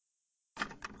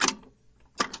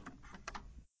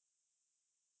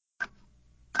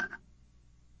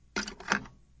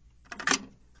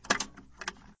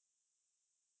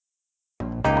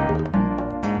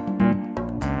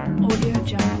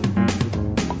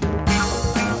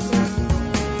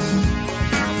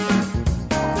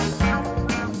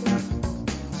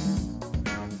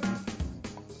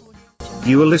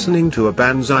You are listening to a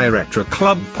Banzai Retro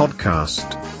Club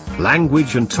podcast.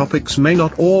 Language and topics may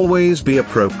not always be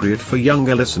appropriate for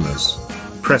younger listeners.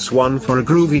 Press 1 for a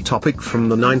groovy topic from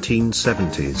the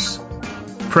 1970s.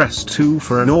 Press 2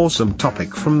 for an awesome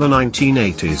topic from the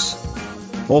 1980s.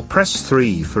 Or press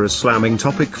 3 for a slamming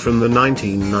topic from the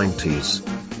 1990s.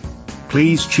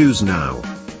 Please choose now.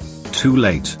 Too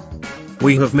late.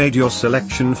 We have made your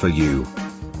selection for you.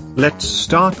 Let's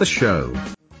start the show.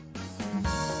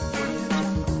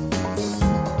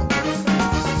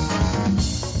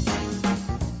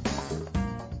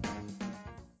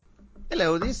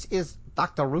 Hello, this is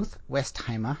Dr. Ruth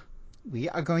Westheimer. We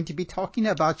are going to be talking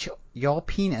about your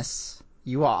penis.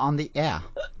 You are on the air.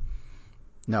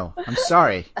 No, I'm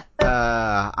sorry.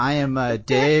 I am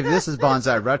Dave. This is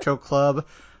Bonsai Retro Club.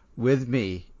 With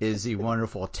me is the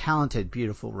wonderful, talented,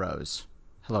 beautiful Rose.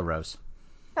 Hello, Rose.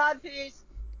 Codpiece.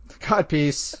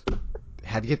 Codpiece.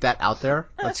 Had to get that out there.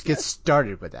 Let's get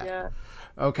started with that. Yeah.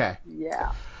 Okay.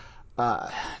 Yeah.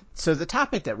 So the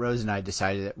topic that Rose and I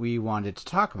decided that we wanted to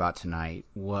talk about tonight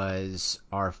was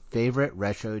our favorite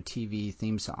retro TV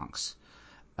theme songs.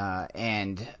 So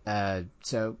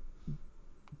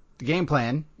the game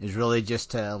plan is really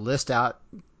just to list out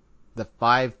the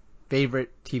 5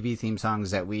 favorite TV theme songs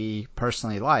that we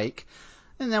personally like,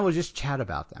 and then we'll just chat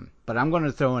about them. But I'm going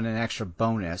to throw in an extra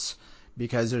bonus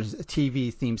because there's a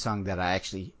TV theme song that I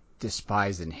actually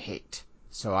despise and hate.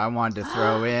 So I wanted to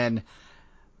throw in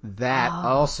that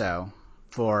also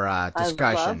for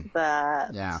discussion. I love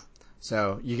that. Yeah.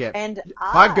 So you get and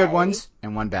 5 good ones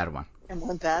and 1 bad one. And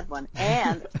 1 bad one.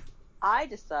 And I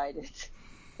decided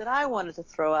that I wanted to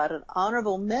throw out an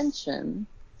honorable mention,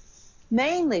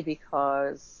 mainly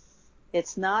because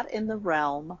it's not in the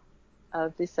realm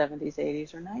of the 70s,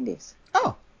 80s, or 90s.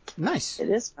 Oh, nice. It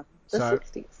is from the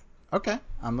 60s. Okay.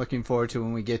 I'm looking forward to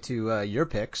when we get to your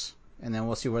picks, and then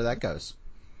we'll see where that goes.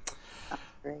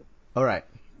 Great. All right.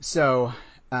 So,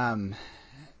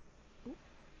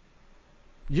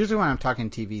 usually when I'm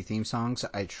talking TV theme songs,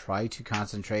 I try to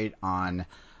concentrate on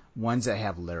ones that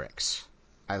have lyrics.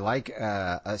 I like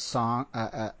a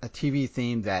TV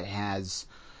theme that has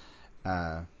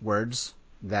words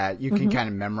that you can kind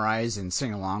of memorize and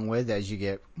sing along with as you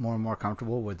get more and more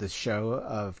comfortable with the show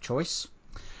of choice.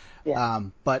 Yeah.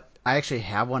 But I actually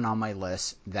have one on my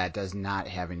list that does not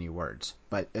have any words.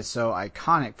 But it's so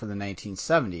iconic for the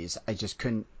 1970s, I just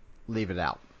couldn't leave it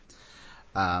out.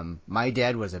 My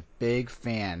dad was a big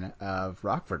fan of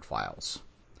Rockford Files.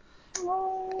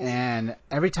 Oh. And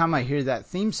every time I hear that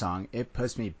theme song, it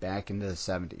puts me back into the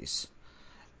 70s.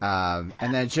 And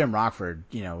then Jim Rockford,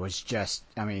 was just,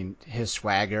 his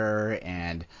swagger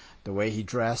and the way he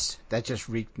dressed, that just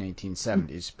reeked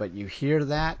 1970s. But you hear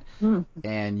that,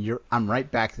 and I'm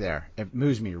right back there. It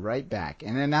moves me right back.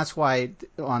 And then that's why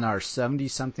on our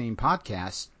 70-something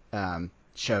podcast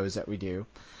shows that we do,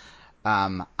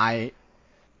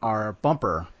 our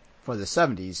bumper for the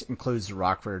 70s includes the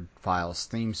Rockford Files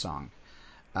theme song,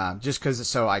 just because it's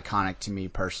so iconic to me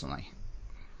personally.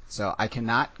 So I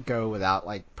cannot go without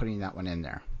putting that one in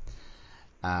there.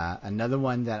 Another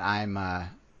one that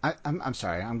I'm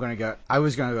sorry. I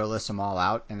was going to go list them all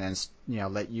out and then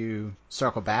let you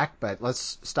circle back, but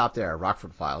let's stop there.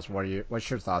 Rockford Files. What's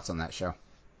your thoughts on that show?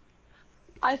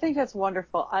 I think that's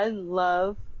wonderful. I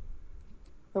love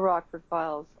the Rockford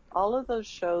Files. All of those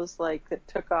shows that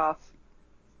took off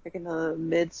in the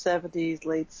mid 70s,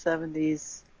 late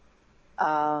 70s.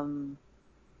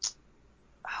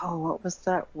 What was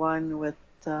that one with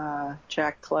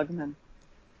Jack Klugman?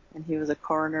 And he was a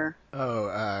coroner.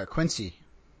 Oh, Quincy.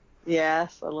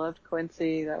 Yes, I loved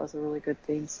Quincy. That was a really good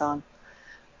theme song.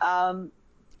 I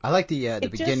like the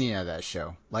beginning of that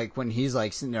show, when he's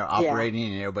sitting there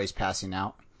operating and everybody's passing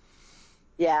out.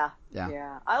 Yeah.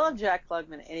 I love Jack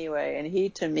Klugman anyway, and he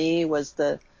to me was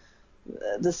the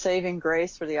saving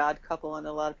grace for the Odd Couple, and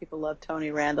a lot of people love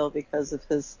Tony Randall because of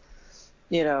his,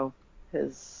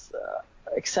 his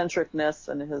eccentricness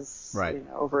and his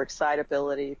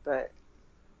overexcitability, but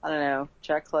I don't know.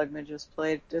 Jack Klugman just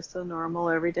played just a normal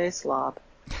everyday slob.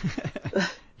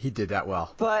 He did that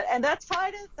well. And that's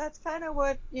kind of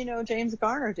what James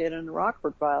Garner did in the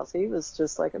Rockford Files. He was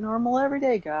just like a normal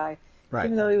everyday guy, right?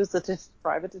 Even though he was the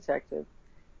private detective.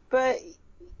 But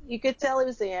you could tell he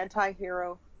was the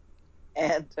anti-hero,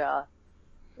 and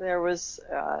there was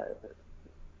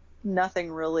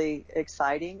nothing really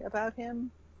exciting about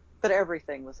him, but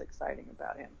everything was exciting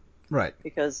about him. Right.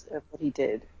 Because of what he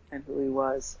did and who he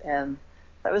was. And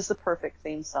that was the perfect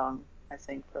theme song, I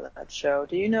think, for that show.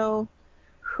 Do you know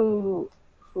who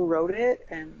wrote it?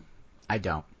 And I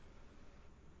don't.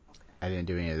 Okay. I didn't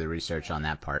do any of the research on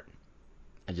that part.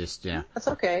 I just, That's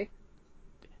okay.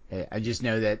 I just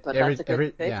know that But every that's a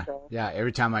good pick, yeah, though. yeah,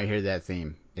 every time I hear that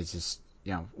theme, it's just,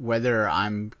 whether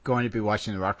I'm going to be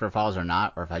watching the Rockford Files or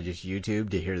not, or if I just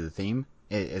YouTube to hear the theme,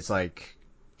 it's like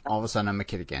all of a sudden I'm a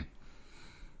kid again.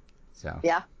 So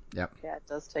Yeah. yep, Yeah, it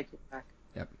does take you back.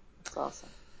 yep. It's awesome.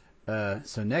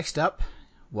 So next up,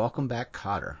 Welcome Back,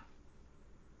 Kotter.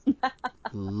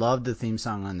 Love the theme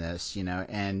song on this,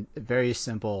 and very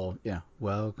simple,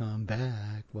 welcome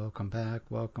back, welcome back,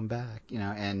 welcome back,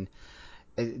 and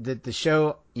the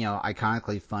show,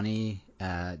 iconically funny,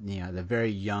 the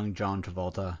very young John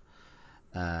Travolta,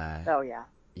 Oh, yeah.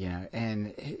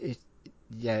 and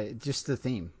just the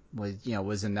theme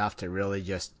was enough to really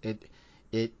just,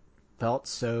 it felt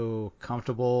so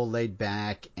comfortable, laid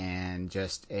back, and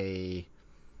just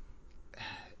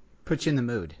put you in the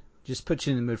mood. Just put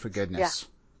you in the mood for goodness.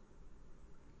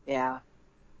 Yeah.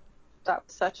 That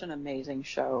was such an amazing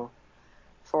show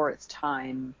for its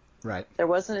time. Right. There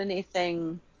wasn't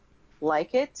anything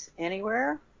like it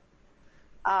anywhere.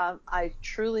 I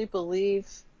truly believe,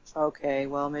 okay,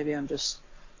 well, maybe I'm just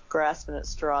grasping at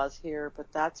straws here,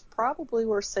 but that's probably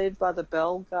where Saved by the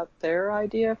Bell got their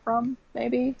idea from,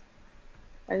 maybe.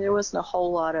 And there wasn't a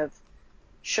whole lot of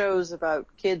shows about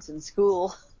kids in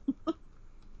school,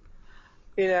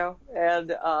 and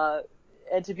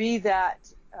to be that,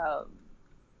 I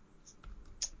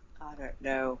don't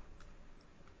know,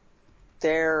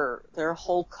 their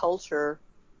whole culture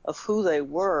of who they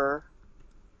were,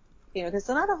 because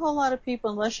not a whole lot of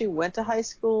people, unless you went to high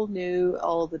school, knew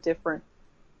all the different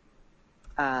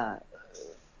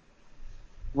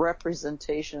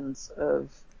representations of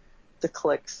the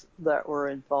cliques that were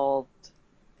involved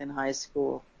in high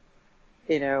school,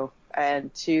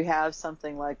 and to have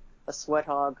something like a sweat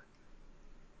hog,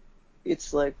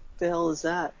 it's like, the hell is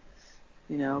that?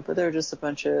 But they're just a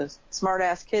bunch of smart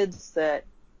ass kids that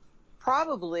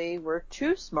probably were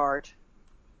too smart,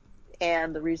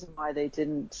 and the reason why they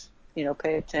didn't,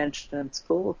 pay attention in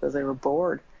school because they were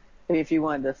bored. I mean, if you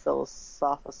wanted to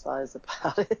philosophize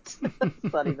about it, it's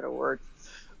not even a word.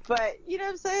 But you know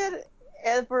what I'm saying?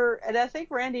 And I think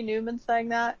Randy Newman sang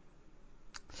that.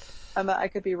 I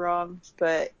could be wrong,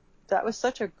 but that was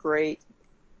such a great,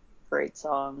 great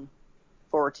song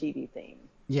for a TV theme.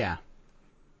 Yeah.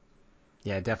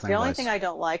 Yeah, it definitely The only was. thing I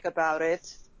don't like about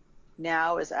it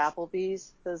now is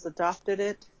Applebee's has adopted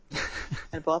it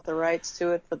and bought the rights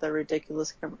to it for the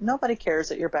ridiculous. Nobody cares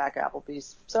that you're back,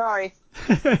 Applebee's. Sorry.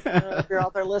 I don't know if you're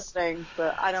out there listening,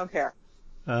 but I don't care.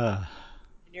 And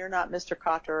you're not Mr.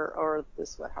 Cotter or the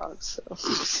Sweat Hog, so.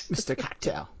 Mr.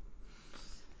 Cocktail.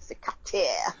 Mr.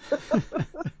 Cocktail.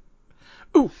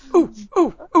 Ooh, ooh,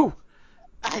 ooh, ooh.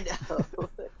 I know.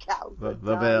 Cow. A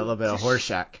little bit of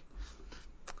Horseshack.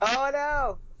 Oh, I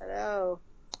know.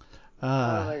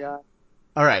 Oh my God.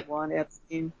 All right. Juan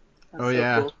Epstein. That's Oh, so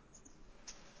yeah. Cool.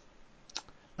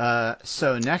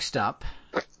 So next up,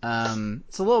 it's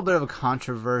a little bit of a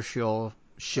controversial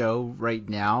show right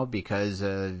now because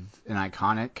of an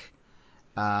iconic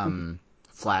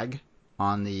flag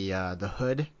on the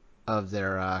hood of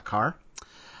their car.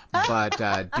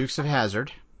 But Dukes of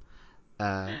Hazzard,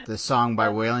 the song by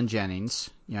Waylon Jennings,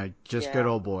 just good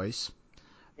old boys.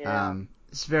 Yeah.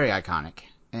 It's very iconic,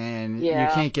 and you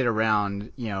Yeah. can't get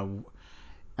around.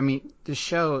 I mean, the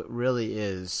show really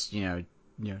is,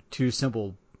 two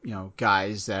simple,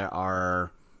 guys that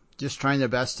are just trying their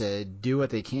best to do what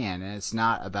they can, and it's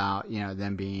not about,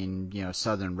 them being,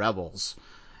 Southern rebels.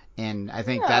 And I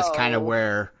think that's kind of No.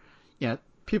 where,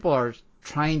 people are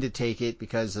trying to take it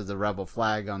because of the rebel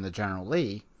flag on the General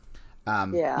Lee.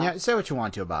 Yeah. Say what you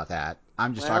want to about that.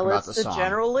 I'm just talking about the It's the song.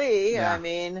 General Lee. Yeah. I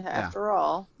mean, after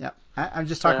all. Yep. I'm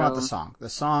just talking about the song. The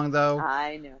song, though,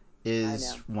 I know.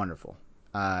 is wonderful.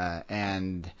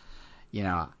 And,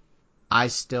 I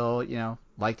still,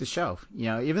 like the show.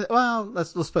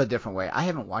 Let's put it a different way. I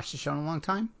haven't watched the show in a long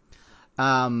time.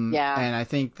 Yeah. And I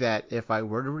think that if I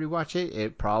were to rewatch it,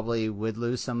 it probably would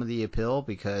lose some of the appeal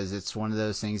because it's one of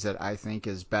those things that I think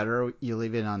is better. You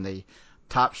leave it on the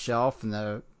top shelf in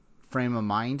the frame of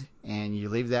mind, and you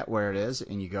leave that where it is,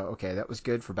 and you go, okay, that was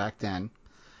good for back then.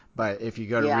 But if you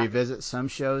go to revisit some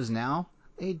shows now,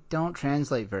 they don't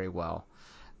translate very well.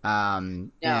 No.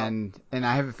 And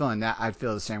I have a feeling that I'd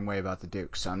feel the same way about the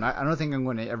Duke. So I don't think I'm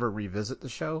going to ever revisit the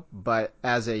show. But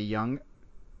as a young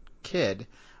kid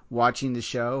watching the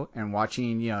show and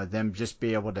watching, them just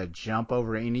be able to jump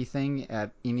over anything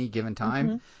at any given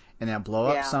time and then blow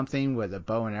up something with a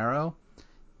bow and arrow,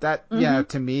 that,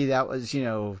 to me, that was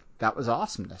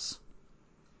awesomeness.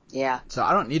 Yeah. So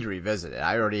I don't need to revisit it.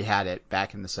 I already had it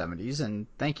back in the 70s, and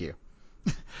thank you.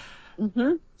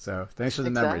 So thanks for the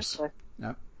memories.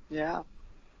 Yep. Yeah.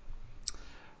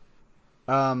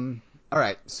 All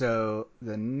right, so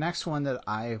the next one that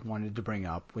I wanted to bring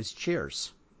up was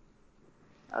Cheers.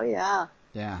 Oh yeah.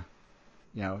 Yeah.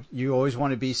 You always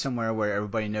want to be somewhere where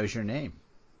everybody knows your name.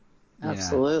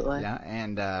 Absolutely. Yeah,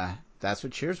 and that's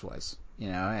what Cheers was.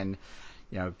 And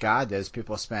God, those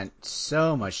people spent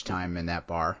so much time in that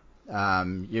bar.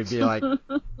 You'd be like,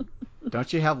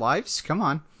 don't you have lives? Come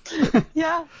on.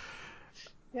 Yeah.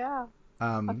 Yeah.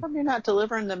 How come you're not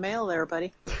delivering the mail there,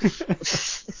 buddy?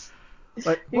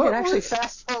 But You can actually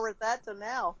fast forward that to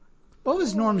now. What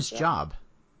was Norm's job?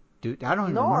 Dude, I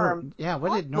don't even remember. Yeah,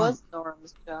 what did Norm? Was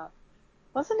Norm's job?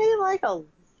 Wasn't he like I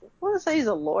want to say he's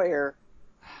a lawyer.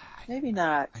 Maybe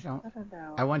not. I don't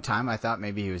know. At one time, I thought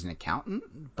maybe he was an accountant,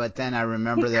 but then I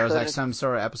remember there was like some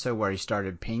sort of episode where he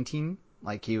started painting,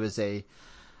 like he was a,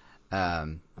 not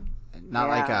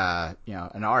like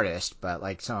an artist, but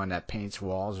like someone that paints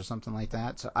walls or something like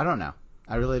that. So I don't know.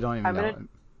 I really don't even know.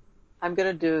 I'm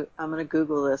gonna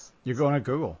Google this. You're going to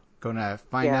Google. Going to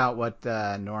find out what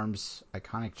Norm's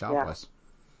iconic job was.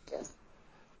 Yes.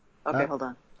 Okay, hold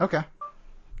on. Okay.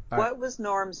 What was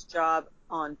Norm's job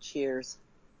on Cheers?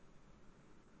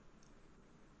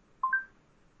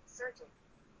 Surgeon.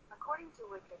 According to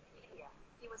Wikipedia,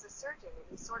 he was a surgeon and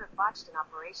he sort of botched an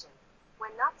operation. When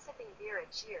not sipping beer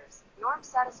at Cheers, Norm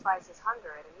satisfies his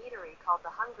hunger at a meadery called the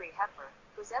Hungry Heifer,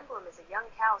 whose emblem is a young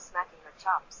cow smacking her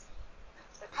chops.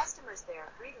 The customers there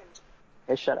greet him.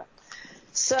 Hey, shut up.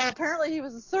 So apparently he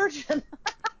was a surgeon.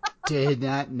 Did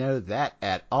not know that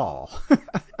at all.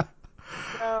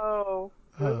 No.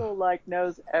 Google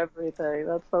knows everything.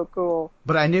 That's so cool.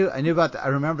 But I knew about I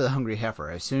remember the Hungry Heifer.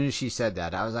 As soon as she said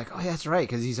that, I was like, oh, yeah, that's right,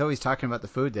 because he's always talking about the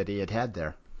food that he had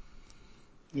there.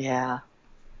 Yeah.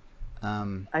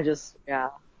 It's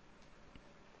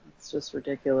just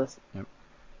ridiculous. Yep.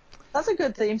 That's a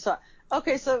good theme song.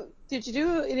 Okay, so did you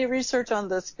do any research on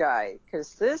this guy?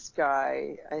 Because this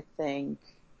guy, I think...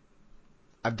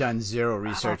 I've done zero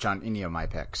research on any of my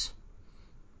picks.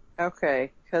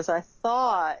 Okay, because I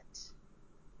thought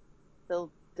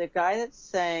the guy that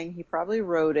sang, he probably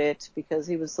wrote it because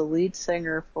he was the lead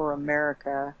singer for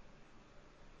America.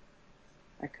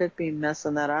 I could be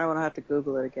messing that. I don't want to have to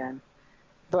Google it again.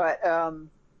 But,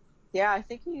 I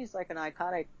think he's like an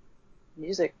iconic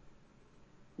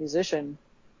musician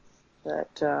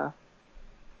that, I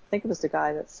think it was the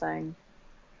guy that sang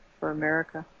for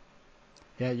America.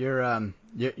 Yeah,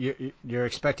 you're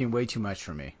expecting way too much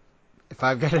from me. If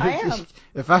I've got I am.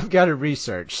 If I've got to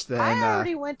research, then I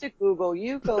already went to Google.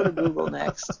 You go to Google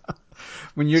next.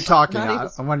 When you're talking,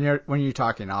 when you're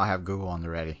talking, I'll have Google on the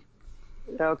ready.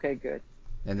 Okay, good.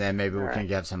 And then maybe we can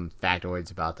get some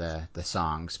factoids about the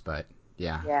songs, but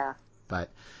yeah. Yeah. But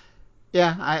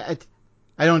yeah,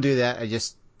 I don't do that. I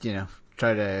just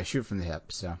try to shoot from the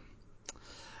hip. So,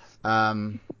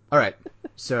 all right.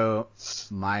 So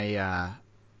my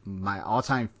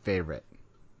all-time favorite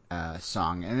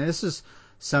song, and this is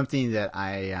something that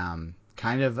I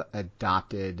kind of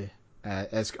adopted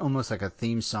as almost like a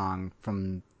theme song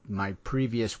from my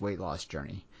previous weight loss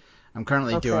journey. I'm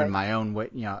currently doing my own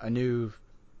a new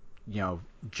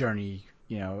journey.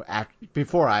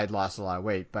 Before I had lost a lot of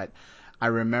weight, but I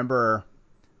remember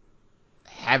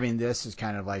having this as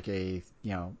kind of like a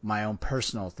my own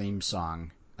personal theme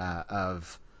song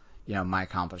of my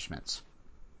accomplishments.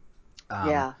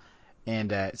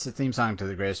 And it's a theme song to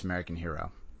The Greatest American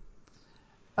Hero.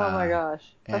 Oh my gosh,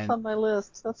 that's on my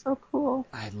list. That's so cool.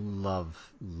 I love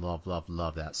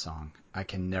that song. I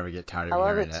can never get tired of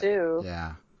hearing it. I love it too.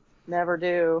 Yeah. Never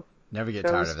do. Never get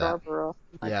tired of that. Oh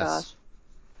my gosh.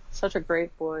 Such a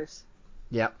great voice.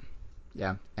 Yep.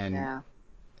 Yeah. And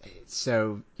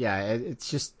so, it's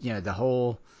just, the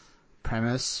whole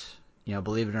premise,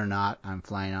 believe it or not, I'm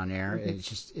flying on air. Mm-hmm. It's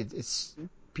just, it's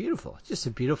beautiful. It's just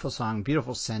a beautiful song,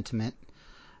 beautiful sentiment.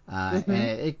 And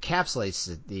it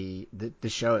encapsulates the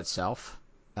show itself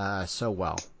so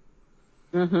well.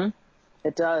 Mm-hmm.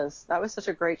 It does. That was such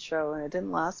a great show, and it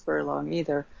didn't last very long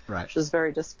either. Right. Which was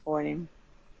very disappointing.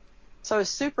 So I was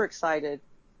super excited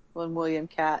when William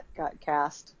Katt got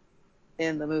cast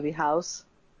in the movie House.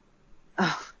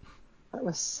 Oh, that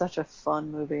was such a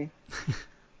fun movie.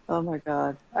 Oh my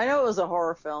God. I know it was a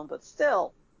horror film, but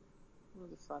still, it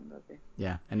was a fun movie.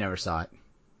 Yeah, I never saw it.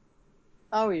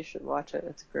 Oh, you should watch it.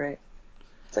 It's great.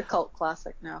 It's a cult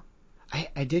classic now.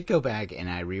 I did go back and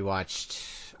I rewatched,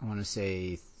 I want to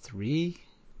say 3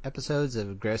 episodes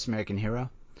of Greatest American Hero.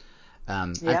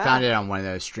 I found it on one of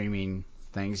those streaming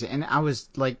things, and I was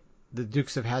like the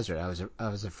Dukes of Hazzard. I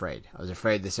was afraid. I was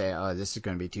afraid to say, oh, this is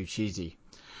going to be too cheesy.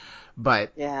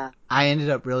 But I ended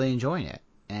up really enjoying it,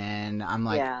 and I'm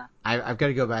like, I've got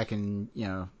to go back and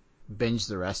binge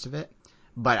the rest of it.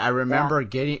 But I remember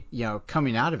getting,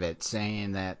 coming out of it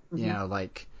saying that,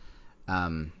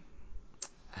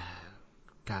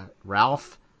 God,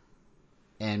 Ralph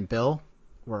and Bill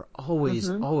were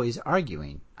always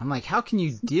arguing. I'm like, how can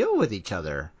you deal with each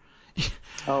other?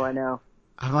 Oh, I know.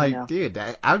 I'm like, dude,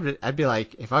 I'd be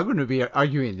like, if I'm going to be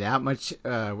arguing that much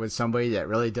with somebody that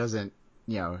really doesn't,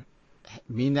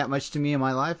 mean that much to me in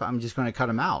my life, I'm just going to cut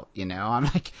them out. I'm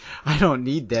like, I don't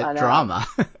need that drama.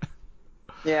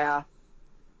 Yeah.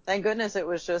 Thank goodness it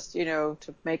was just, to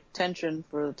make tension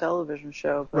for the television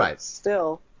show. But Right.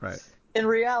 still, Right. In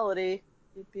reality,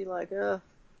 you'd be like,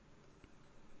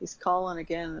 he's calling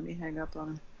again. Let me hang up on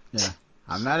him. Yeah.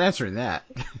 I'm not answering that.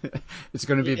 It's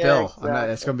going to be Yeah, Bill.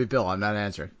 exactly. It's going to be Bill. I'm not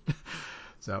answering.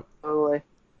 So. Totally.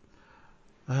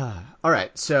 All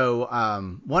right. So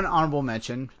one honorable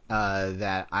mention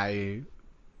that I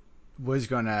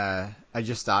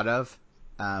just thought of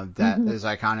that is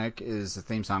iconic is the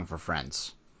theme song for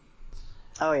Friends.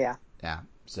 Oh, yeah. Yeah.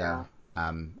 So,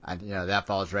 that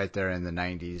falls right there in the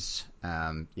 90s.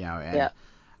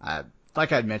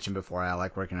 Like I'd mentioned before, I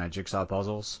like working on jigsaw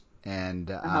puzzles. And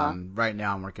right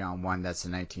now I'm working on one that's the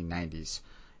 1990s.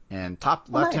 And top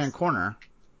left-hand corner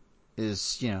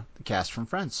is, the cast from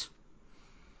Friends.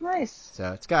 Nice.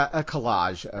 So it's got a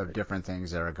collage of different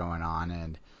things that are going on.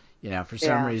 And, for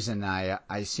some reason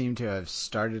I seem to have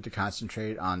started to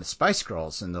concentrate on the Spice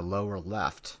Girls in the lower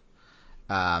left.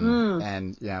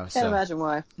 And, Can't imagine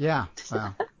why. Yeah.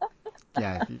 Well,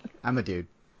 yeah, I'm a dude.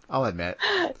 I'll admit.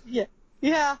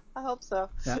 Yeah, I hope so.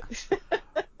 Yeah.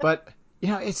 But,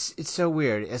 it's so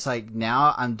weird. It's like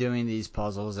now I'm doing these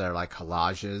puzzles that are like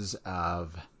collages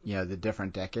of, the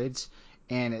different decades.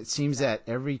 And it seems that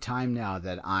every time now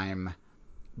that I'm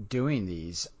doing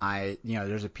these,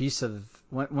 there's a piece of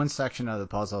one section of the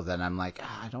puzzle that I'm like,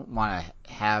 I don't want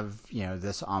to have,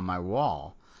 this on my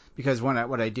wall. Because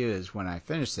what I do is when I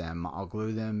finish them, I'll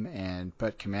glue them and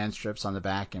put command strips on the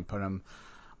back and put them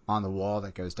on the wall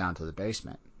that goes down to the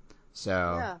basement.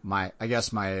 So my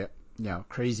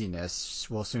craziness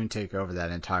will soon take over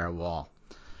that entire wall.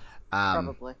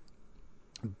 Probably.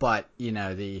 But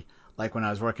like when I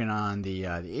was working on the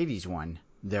 80s one,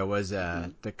 there was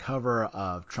the cover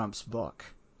of Trump's book,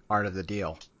 Art of the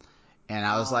Deal, and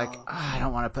I was like, I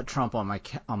don't want to put Trump on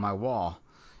my wall.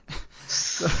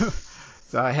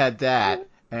 So I had that,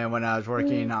 and when I was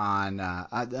working on the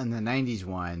 90s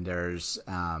one, there's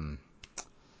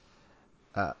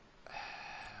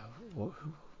what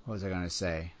was I going to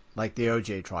say? Like the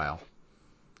OJ trial,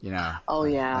 Oh,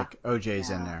 yeah. like OJ's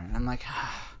in there. And I'm like,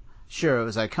 sure, it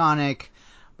was iconic,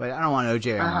 but I don't want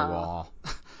OJ on my wall.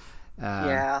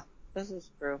 Yeah, this is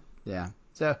true. Yeah.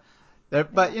 So,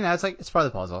 but it's like it's part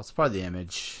of the puzzle. It's part of the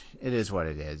image. It is what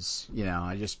it is.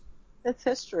 It's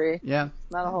history. Yeah.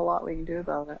 Not a whole lot we can do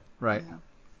about it. Right. Yeah.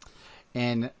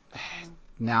 And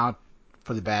now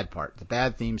for the bad part. The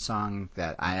bad theme song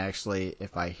that I actually,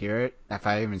 if I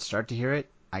even start to hear it,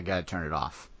 I gotta turn it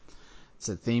off. It's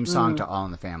a theme song to All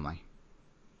in the Family.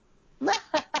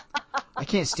 I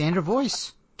can't stand her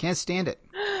voice. Can't stand it.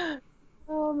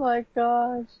 Oh my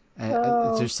gosh.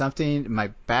 There's something, my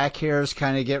back hairs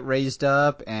kind of get raised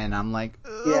up, and I'm like,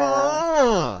 ugh.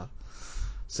 Yeah.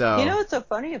 So. What's so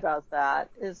funny about that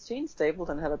is Jean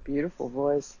Stapleton had a beautiful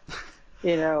voice,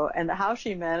 and how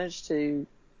she managed to,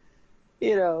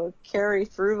 carry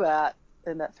through that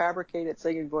and that fabricated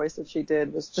singing voice that she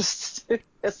did was just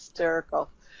hysterical.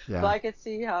 Yeah. But I could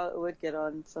see how it would get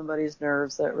on somebody's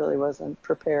nerves that really wasn't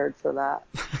prepared for that.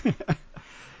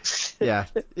 Yeah.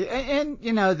 And,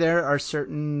 there are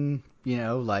certain,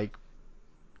 like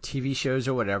TV shows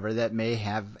or whatever that may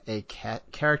have a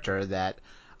character that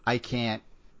I can't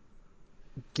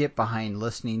get behind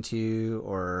listening to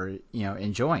or,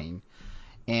 enjoying.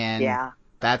 And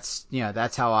that's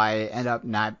how I end up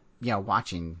not,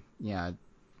 watching,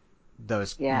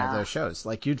 those shows.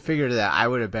 Like you'd figure that I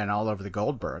would have been all over the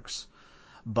Goldbergs,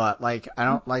 but like I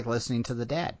don't like listening to the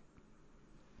dad.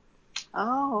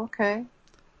 Oh, okay.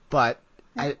 But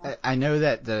I know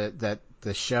that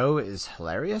the show is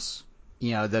hilarious.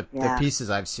 The pieces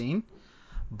I've seen,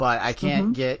 but I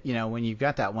can't get when you've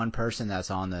got that one person that's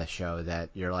on the show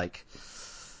that you're like,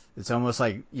 it's almost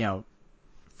like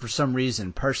for some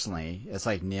reason personally it's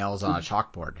like nails on a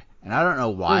chalkboard, and I don't know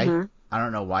why. I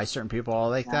don't know why certain people are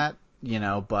like that.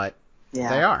 But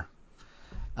they are.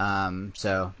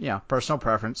 So personal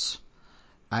preference.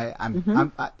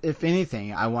 I'm if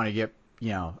anything, I want to get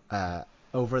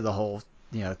over the whole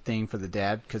thing for the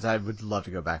dad, because I would love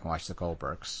to go back and watch the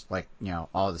Goldbergs, like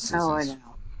all the seasons. Oh, I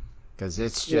know. Because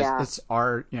it's just it's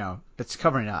our it's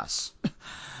covering us.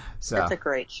 So it's a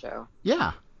great show.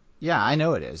 Yeah, Yeah, I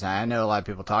know it is. I know a lot of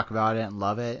people talk about it and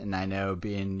love it, and I know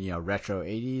being, retro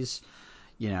 80s,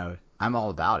 I'm all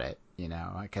about it,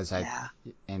 because Yeah.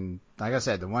 and like I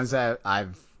said, the ones that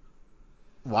I've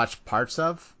watched parts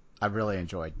of, I've really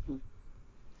enjoyed.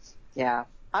 Yeah.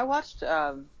 I watched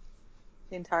the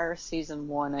entire season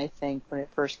 1, I think, when it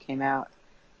first came out,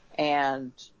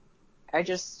 and I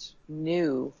just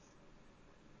knew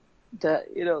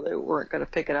that, they weren't going to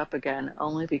pick it up again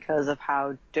only because of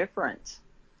how different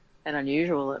and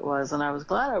unusual it was, and I was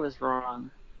glad I was wrong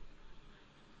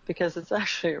because it's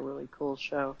actually a really cool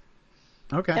show.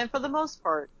 Okay. And for the most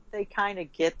part, they kind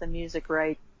of get the music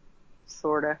right,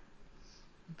 sorta.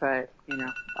 But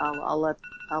I'll let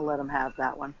them have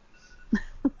that one.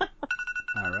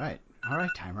 All right,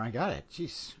 timer, I got it.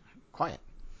 Jeez, quiet.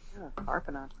 Yeah,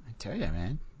 harping on. I tell you,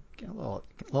 man, get a little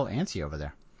antsy over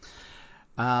there.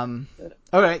 All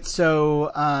right,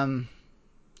 so I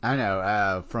don't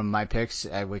know. From my picks,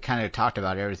 we kind of talked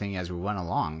about everything as we went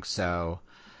along. So,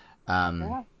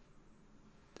 Yeah.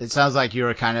 it sounds like you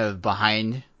were kind of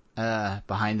behind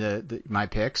my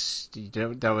picks. There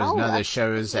was none of the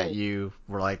shows that you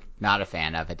were like not a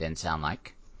fan of. It didn't sound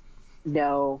like.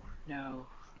 No.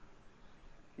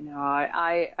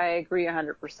 I agree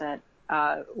 100%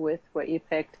 with what you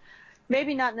picked.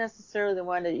 Maybe not necessarily the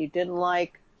one that you didn't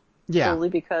like, Yeah. solely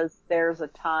because there's a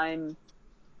time,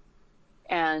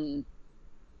 and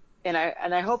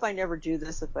I hope I never do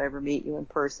this if I ever meet you in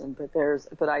person,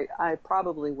 but I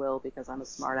probably will because I'm a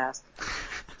smartass.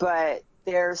 But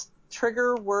there's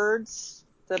trigger words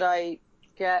that I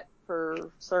get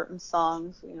for certain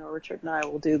songs. Richard and I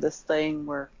will do this thing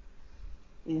where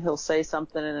he'll say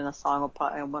something and then a song will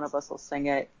pop and one of us will sing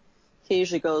it. He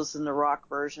usually goes in the rock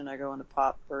version. I go in the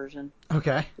pop version.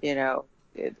 Okay.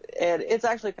 It's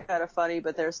actually kind of funny,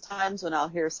 but there's times when I'll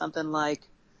hear something like,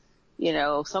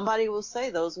 somebody will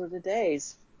say those were the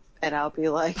days. And I'll be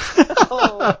like,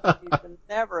 oh, you should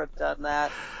never have done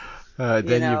that.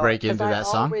 Then you break into that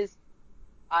song?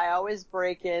 I always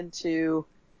break into,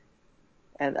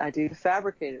 and I do the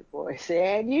fabricated voice,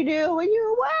 and you do when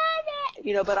you want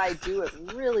it, but I do it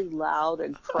really loud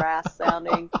and crass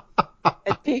sounding,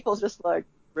 and people just like,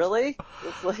 really?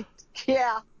 It's like,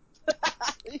 yeah.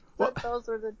 Those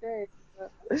were the days.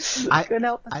 Couldn't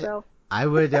help myself. I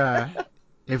would,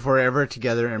 if we're ever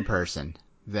together in person,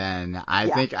 then I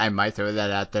think I might throw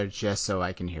that out there just so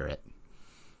I can hear it.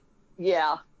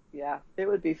 Yeah, it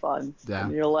would be fun. Yeah.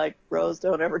 And you're like, Rose,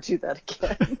 don't ever do that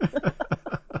again.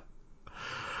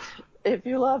 If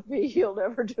you love me, you'll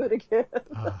never do it again.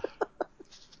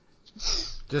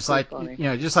 Just like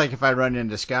if I run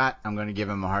into Scott, I'm going to give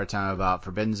him a hard time about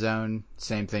Forbidden Zone.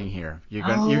 Same thing here. You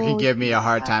can give me a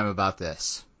hard time about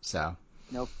this. So.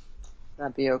 Nope.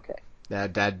 That'd be okay.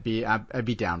 I'd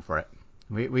be down for it.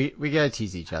 We gotta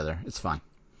tease each other. It's fun.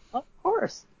 Of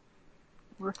course.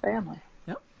 We're family.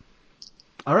 Yep.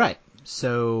 All right.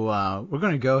 So we're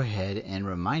going to go ahead and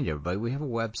remind everybody we have a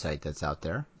website that's out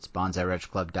there. It's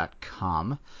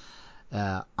bonsairetroclub.com.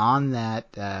 On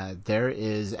that, there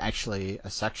is actually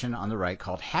a section on the right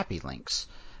called Happy Links.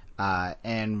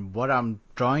 And what I'm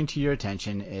drawing to your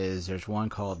attention is there's one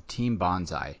called Team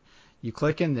Bonsai. You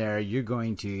click in there, you're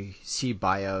going to see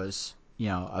bios,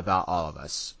 about all of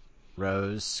us.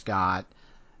 Rose, Scott,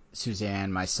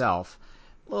 Suzanne, myself.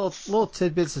 Little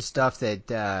tidbits of stuff that,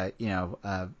 to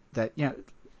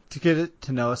get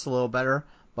to know us a little better.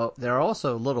 But there are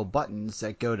also little buttons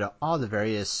that go to all the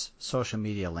various social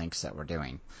media links that we're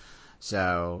doing.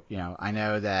 So, I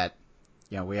know that,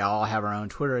 we all have our own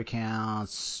Twitter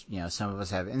accounts. Some of us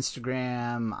have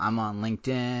Instagram. I'm on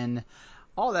LinkedIn.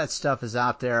 All that stuff is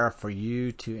out there for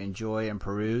you to enjoy and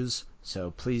peruse.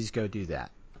 So please go do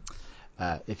that.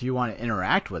 If you want to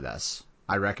interact with us,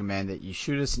 I recommend that you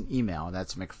shoot us an email.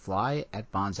 That's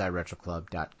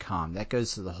mcfly@bonsairetroclub.com. That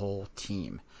goes to the whole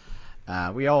team.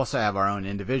 We also have our own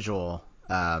individual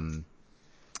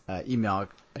email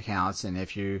accounts, and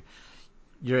if you're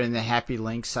in the Happy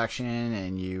Links section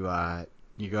and you go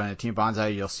into Team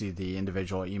Bonsai, you'll see the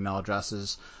individual email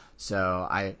addresses. So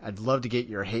I'd love to get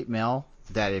your hate mail.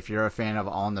 That if you're a fan of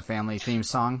All in the Family theme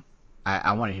song,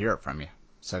 I want to hear it from you.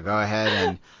 So go ahead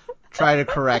and try to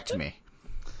correct me.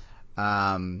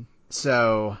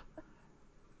 So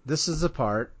this is the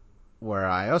part where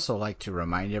I also like to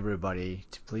remind everybody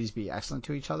to please be excellent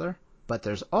to each other. But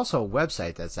there's also a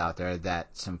website that's out there that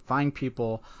some fine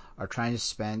people are trying to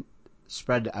spread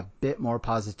a bit more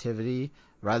positivity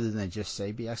rather than just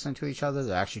say be excellent to each other.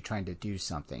 They're actually trying to do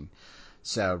something.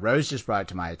 So Rose just brought it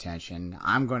to my attention.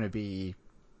 I'm going to be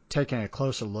taking a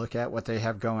closer look at what they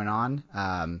have going on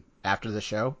after the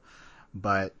show.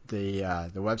 But the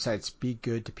website's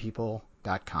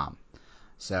begoodtopeople.com.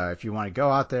 So if you want to go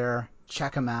out there,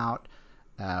 check them out.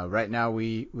 Right now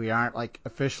we aren't like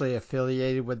officially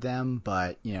affiliated with them,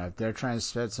 but they're trying to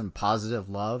spread some positive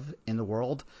love in the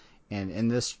world, and in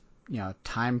this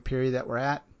time period that we're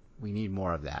at, we need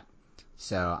more of that.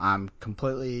 So I'm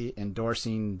completely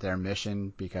endorsing their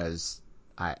mission because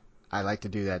I like to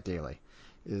do that daily,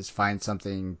 is find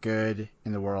something good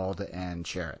in the world and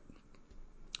share it.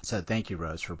 So thank you,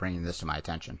 Rose, for bringing this to my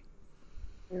attention.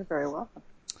 You're very welcome.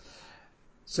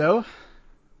 So,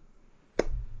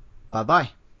 bye-bye.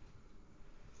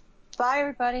 Bye,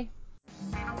 everybody.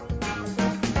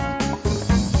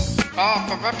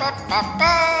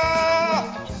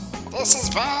 This has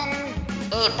been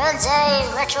a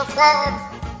Bonsai Retro Club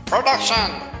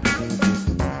production.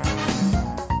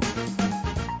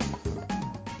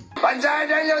 Bonsai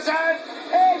Danielson!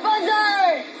 Hey,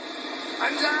 Bonsai!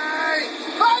 Bonsai!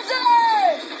 Bonsai!